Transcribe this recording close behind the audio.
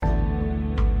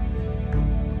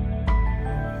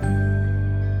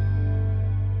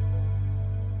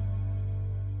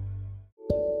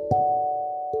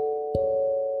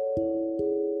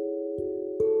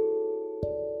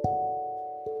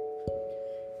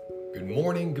Good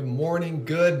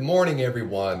morning,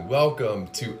 everyone. Welcome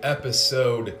to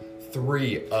episode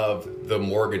 3 of The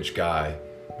Mortgage Guy.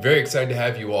 Very excited to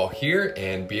have you all here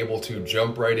and be able to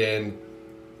jump right in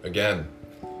again.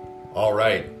 All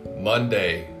right,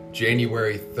 Monday,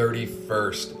 January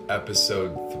 31st,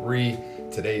 episode 3.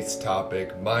 Today's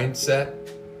topic, mindset.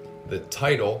 The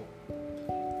title,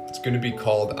 it's going to be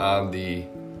called on the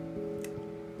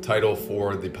title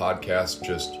for the podcast,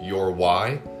 just Your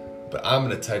Why. But I'm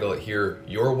going to title it here,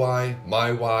 Your Why,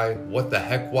 My Why, What the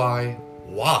Heck Why,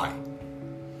 Why?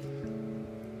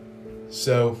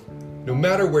 So, no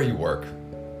matter where you work,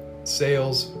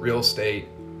 sales, real estate,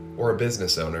 or a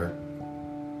business owner,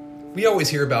 we always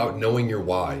hear about knowing your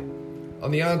why.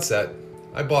 On the onset,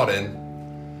 I bought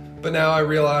in, but now I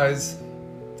realize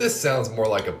this sounds more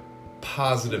like a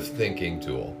positive thinking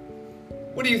tool.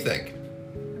 What do you think?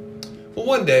 Well,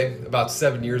 one day, about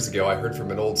 7 years ago, I heard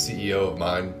from an old CEO of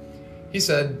mine. He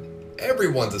said,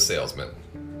 everyone's a salesman.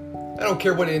 I don't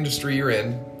care what industry you're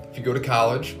in. If you go to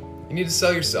college, you need to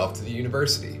sell yourself to the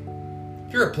university.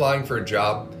 If you're applying for a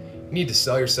job, you need to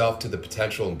sell yourself to the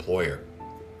potential employer.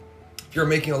 If you're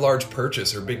making a large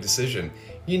purchase or big decision,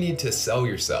 you need to sell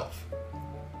yourself.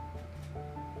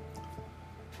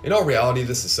 In all reality,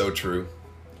 this is so true.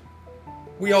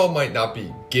 We all might not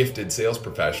be gifted sales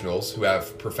professionals who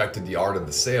have perfected the art of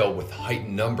the sale with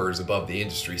heightened numbers above the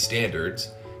industry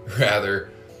standards.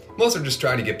 Rather, most are just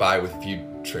trying to get by with a few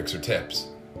tricks or tips.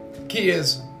 The key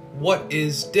is, what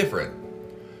is different?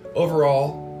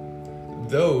 Overall,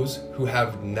 those who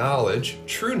have knowledge,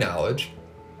 true knowledge,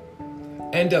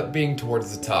 end up being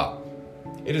towards the top.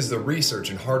 It is the research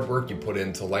and hard work you put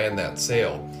in to land that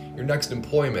sale, your next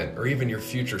employment, or even your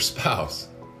future spouse.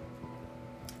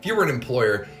 If you were an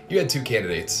employer, you had 2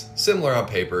 candidates, similar on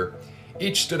paper.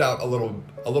 Each stood out a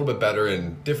little bit better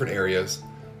in different areas,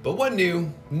 but one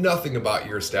knew nothing about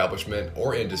your establishment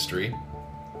or industry,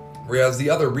 whereas the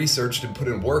other researched and put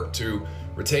in work to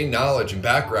retain knowledge and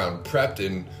background, prepped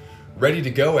and ready to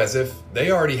go as if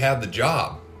they already had the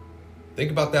job.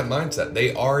 Think about that mindset.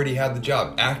 They already had the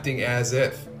job, acting as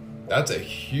if. That's a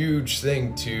huge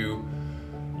thing to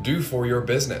do for your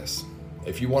business.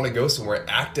 If you want to go somewhere,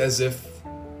 act as if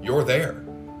you're there.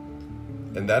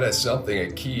 And that is something,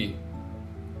 a key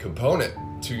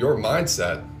component to your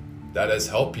mindset that has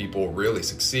helped people really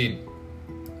succeed.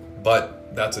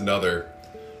 But that's another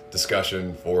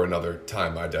discussion for another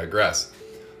time. I digress.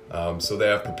 So they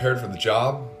have prepared for the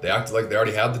job. They acted like they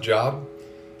already had the job.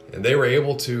 And they were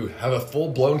able to have a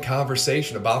full-blown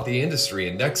conversation about the industry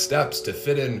and next steps to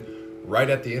fit in right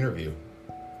at the interview.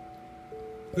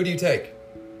 Who do you take?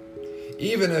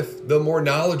 Even if the more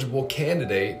knowledgeable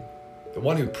candidate, the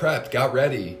one who prepped, got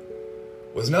ready,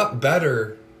 was not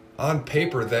better on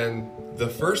paper than the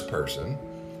first person,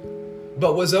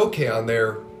 but was okay on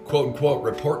their quote-unquote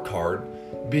report card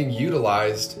being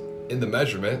utilized in the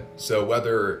measurement. So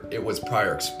whether it was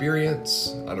prior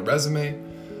experience on a resume,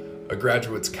 a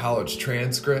graduate's college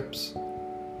transcripts,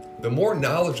 the more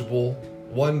knowledgeable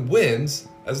one wins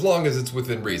as long as it's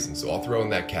within reason. So I'll throw in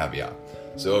that caveat.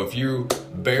 So if you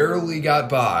barely got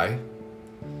by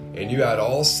and you had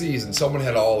all C's and someone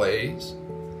had all A's,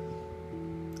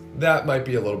 that might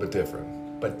be a little bit different.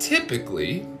 But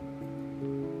typically,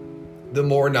 the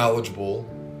more knowledgeable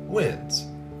wins.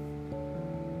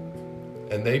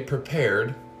 And they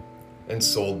prepared and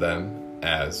sold them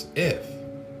as if.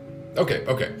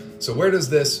 Okay, so where does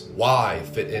this why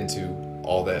fit into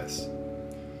all this?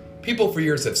 People for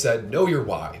years have said, know your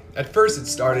why. At first it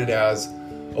started as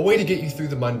a way to get you through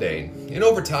the mundane, and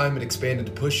over time it expanded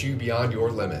to push you beyond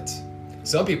your limits.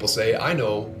 Some people say, I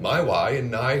know my why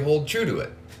and I hold true to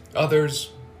it.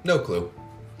 Others, no clue.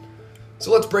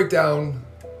 So let's break down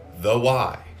the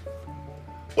why.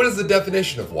 What is the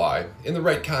definition of why in the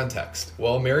right context?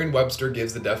 Well, Merriam-Webster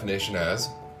gives the definition as,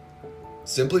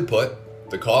 simply put,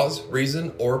 the cause,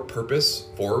 reason, or purpose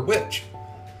for which.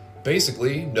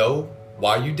 Basically, know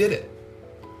why you did it.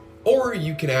 Or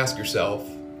you can ask yourself,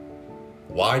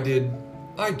 why did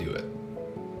I do it?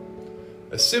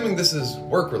 Assuming this is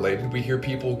work-related, we hear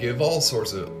people give all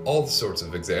sorts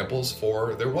of examples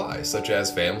for their why, such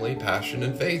as family, passion,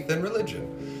 and faith, and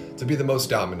religion, to be the most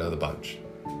dominant of the bunch.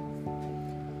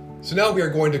 So now we are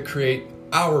going to create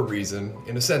our reason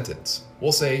in a sentence.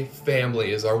 We'll say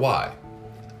family is our why.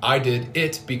 I did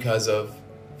it because of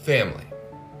family.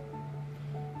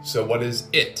 So what is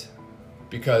it?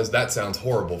 Because that sounds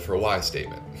horrible for a why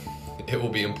statement. It will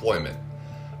be employment.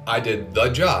 I did the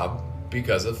job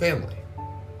because of family.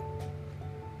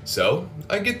 So,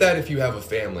 I get that if you have a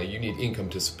family, you need income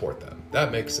to support them.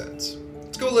 That makes sense.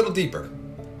 Let's go a little deeper.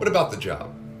 What about the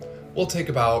job? We'll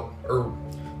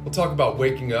We'll talk about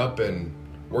waking up and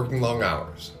working long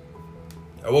hours.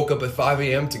 I woke up at 5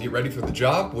 a.m. to get ready for the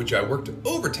job, which I worked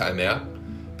overtime at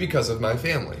because of my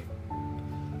family.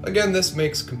 Again, this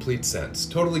makes complete sense.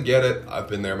 Totally get it. I've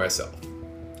been there myself.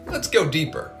 Let's go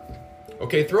deeper.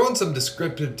 Okay, throw in some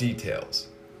descriptive details.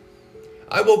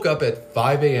 I woke up at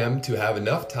 5 a.m. to have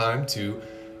enough time to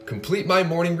complete my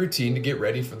morning routine to get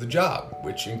ready for the job,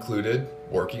 which included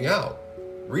working out,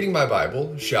 reading my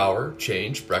Bible, shower,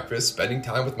 change, breakfast, spending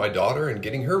time with my daughter and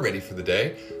getting her ready for the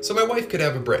day so my wife could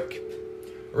have a break.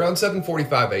 Around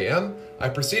 7:45 a.m., I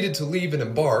proceeded to leave and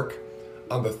embark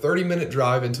on the 30-minute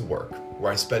drive into work,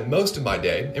 where I spend most of my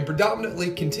day and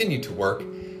predominantly continue to work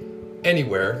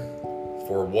anywhere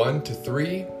for 1 to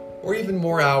 3 or even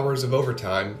more hours of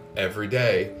overtime every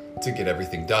day to get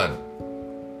everything done.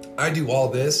 I do all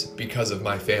this because of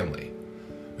my family.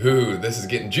 Ooh, this is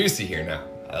getting juicy here now.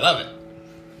 I love it.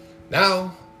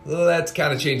 Now, let's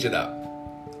kind of change it up,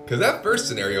 because that first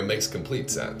scenario makes complete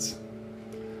sense.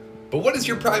 But what is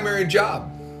your primary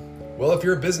job? Well, if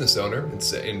you're a business owner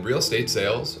in real estate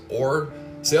sales or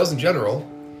sales in general,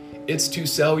 it's to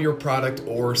sell your product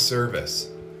or service.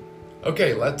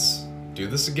 Okay, let's do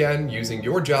this again using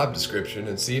your job description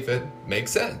and see if it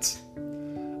makes sense.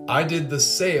 I did the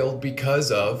sale because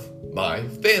of my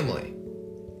family.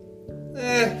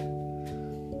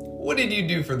 What did you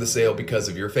do for the sale because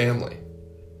of your family?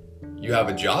 You have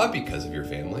a job because of your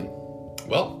family?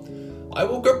 Well, I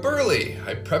woke up early.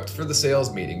 I prepped for the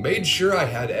sales meeting, made sure I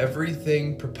had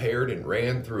everything prepared and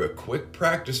ran through a quick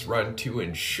practice run to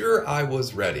ensure I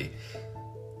was ready.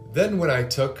 Then when I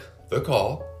took the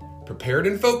call, prepared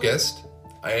and focused,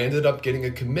 I ended up getting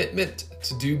a commitment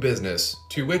to do business,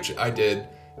 to which I did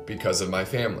because of my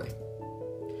family.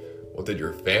 Well, did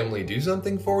your family do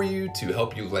something for you to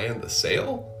help you land the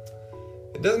sale?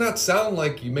 It does not sound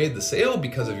like you made the sale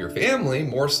because of your family.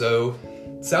 More so,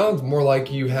 it sounds more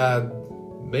like you had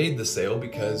made the sale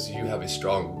because you have a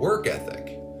strong work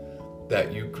ethic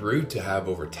that you grew to have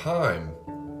over time,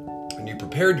 and you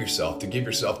prepared yourself to give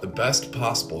yourself the best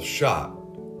possible shot.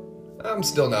 I'm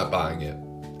still not buying it.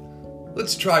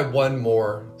 Let's try one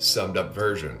more summed up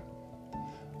version.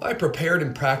 I prepared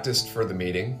and practiced for the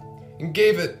meeting and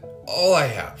gave it all I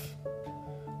have.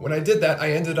 When I did that,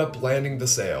 I ended up landing the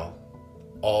sale,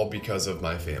 all because of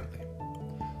my family.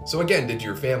 So again, did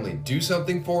your family do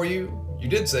something for you? You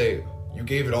did say you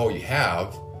gave it all you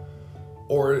have.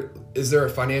 Or is there a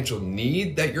financial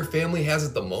need that your family has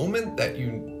at the moment that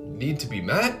you need to be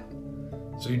met?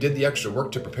 So you did the extra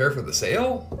work to prepare for the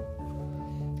sale?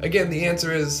 Again, the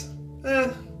answer is,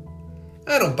 I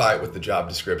don't buy it with the job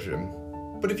description.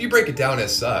 But if you break it down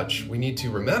as such, we need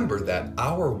to remember that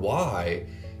our why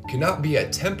cannot be a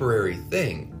temporary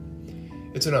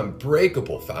thing. It's an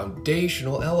unbreakable,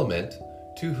 foundational element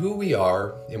to who we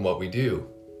are and what we do,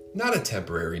 not a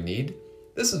temporary need.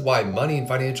 This is why money and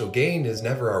financial gain is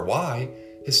never our why.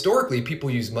 Historically,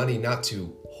 people use money not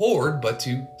to hoard, but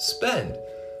to spend.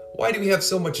 Why do we have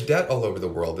so much debt all over the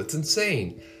world? It's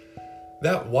insane.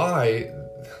 That's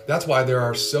why there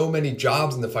are so many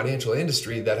jobs in the financial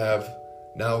industry that have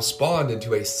now spawned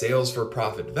into a sales for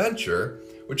profit venture,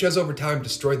 which has over time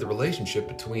destroyed the relationship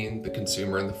between the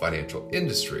consumer and the financial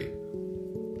industry.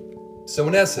 So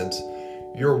in essence,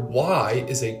 your why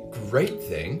is a great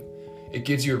thing. It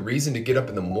gives you a reason to get up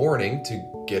in the morning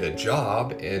to get a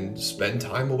job and spend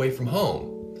time away from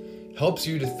home. It helps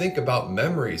you to think about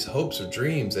memories, hopes, or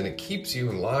dreams, and it keeps you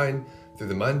in line through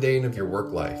the mundane of your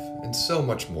work life, and so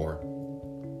much more.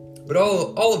 But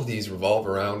all of these revolve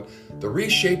around the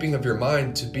reshaping of your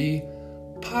mind to be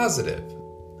positive.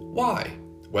 Why?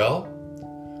 Well,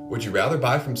 would you rather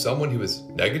buy from someone who is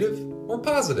negative or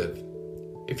positive?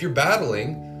 If you're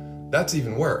battling, that's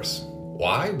even worse.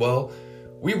 Why? Well,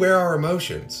 we wear our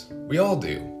emotions. We all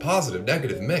do. Positive,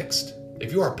 negative, mixed.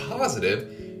 If you are positive,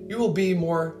 you will be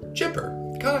more chipper,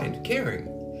 kind, caring.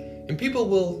 And people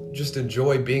will just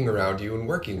enjoy being around you and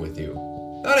working with you.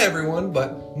 Not everyone,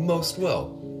 but most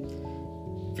will.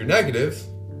 If you're negative,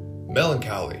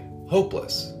 melancholy,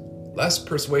 hopeless, less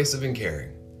persuasive and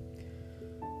caring.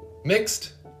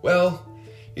 Mixed, well,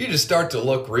 you just start to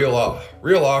look real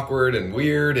awkward and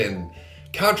weird and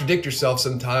contradict yourself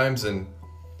sometimes and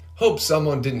hope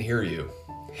someone didn't hear you.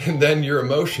 And then your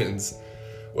emotions,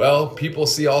 well, people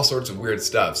see all sorts of weird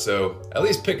stuff, so at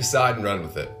least pick a side and run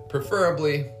with it,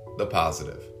 preferably the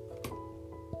positive.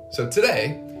 So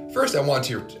today, first I want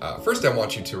you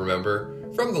to remember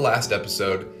from the last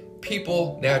episode,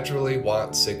 people naturally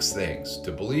want 6 things: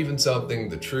 to believe in something,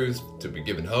 the truth, to be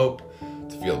given hope,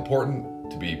 to feel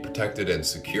important, to be protected and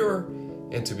secure,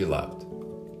 and to be loved.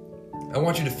 I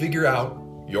want you to figure out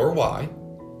your why,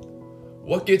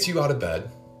 what gets you out of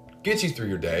bed, get you through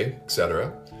your day,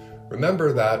 etc.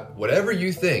 Remember that whatever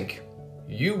you think,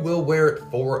 you will wear it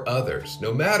for others,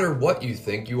 no matter what you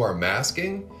think you are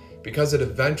masking, because it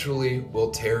eventually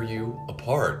will tear you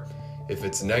apart. If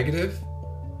it's negative,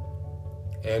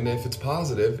 and if it's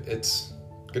positive, it's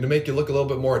going to make you look a little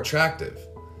bit more attractive.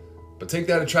 But take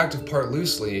that attractive part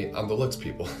loosely on the looks,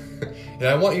 people. And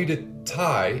I want you to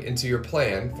tie into your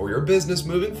plan for your business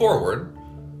moving forward,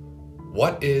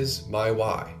 what is my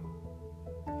why?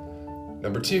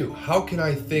 Number 2, how can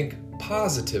I think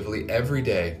positively every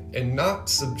day and not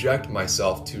subject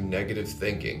myself to negative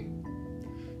thinking?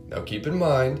 Now keep in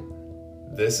mind,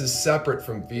 this is separate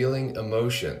from feeling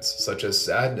emotions such as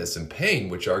sadness and pain,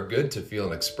 which are good to feel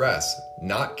and express,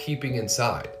 not keeping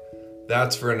inside.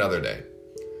 That's for another day.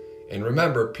 And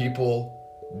remember,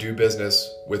 people do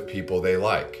business with people they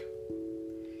like.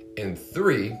 And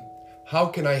 3, how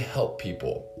can I help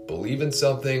people believe in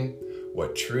something?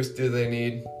 What truth do they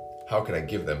need? How can I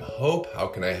give them hope? How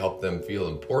can I help them feel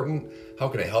important? How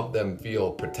can I help them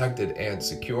feel protected and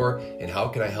secure? And how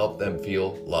can I help them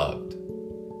feel loved?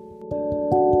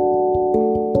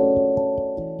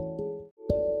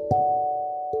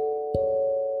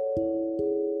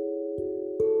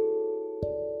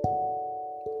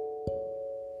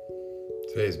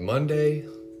 Today's Monday,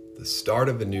 the start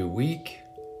of a new week.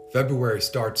 February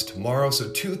starts tomorrow, so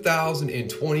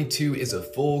 2022 is a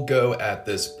full go at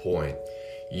this point.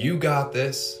 You got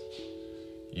this.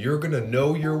 You're going to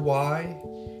know your why.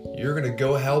 You're going to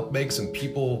go help make some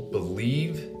people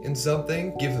believe in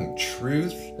something, give them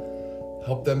truth,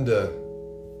 help them to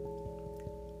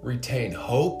retain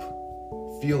hope,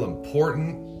 feel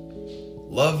important,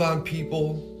 love on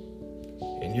people.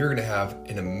 And you're going to have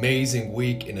an amazing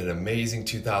week and an amazing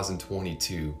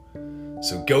 2022.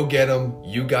 So go get them.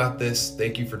 You got this.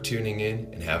 Thank you for tuning in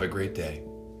and have a great day.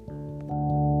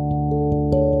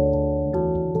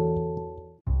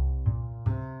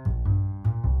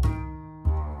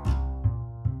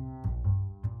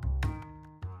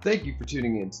 Thank you for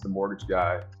tuning in to The Mortgage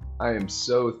Guy. I am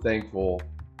so thankful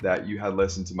that you had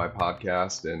listened to my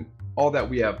podcast and all that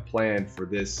we have planned for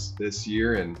this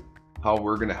year and how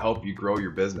we're going to help you grow your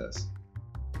business.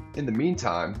 In the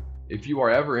meantime, if you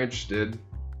are ever interested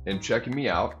in checking me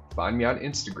out, find me on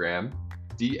Instagram,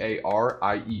 DARIENNULICK.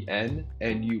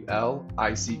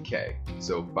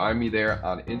 So find me there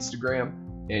on Instagram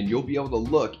and you'll be able to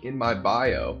look in my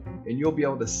bio and you'll be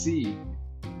able to see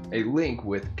a link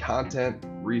with content,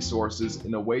 resources,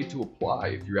 and a way to apply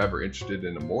if you're ever interested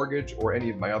in a mortgage or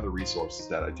any of my other resources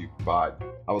that I do provide.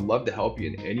 I would love to help you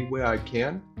in any way I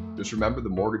can. Just remember, the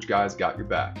Mortgage Guy's got your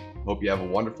back. Hope you have a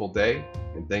wonderful day,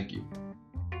 and thank you.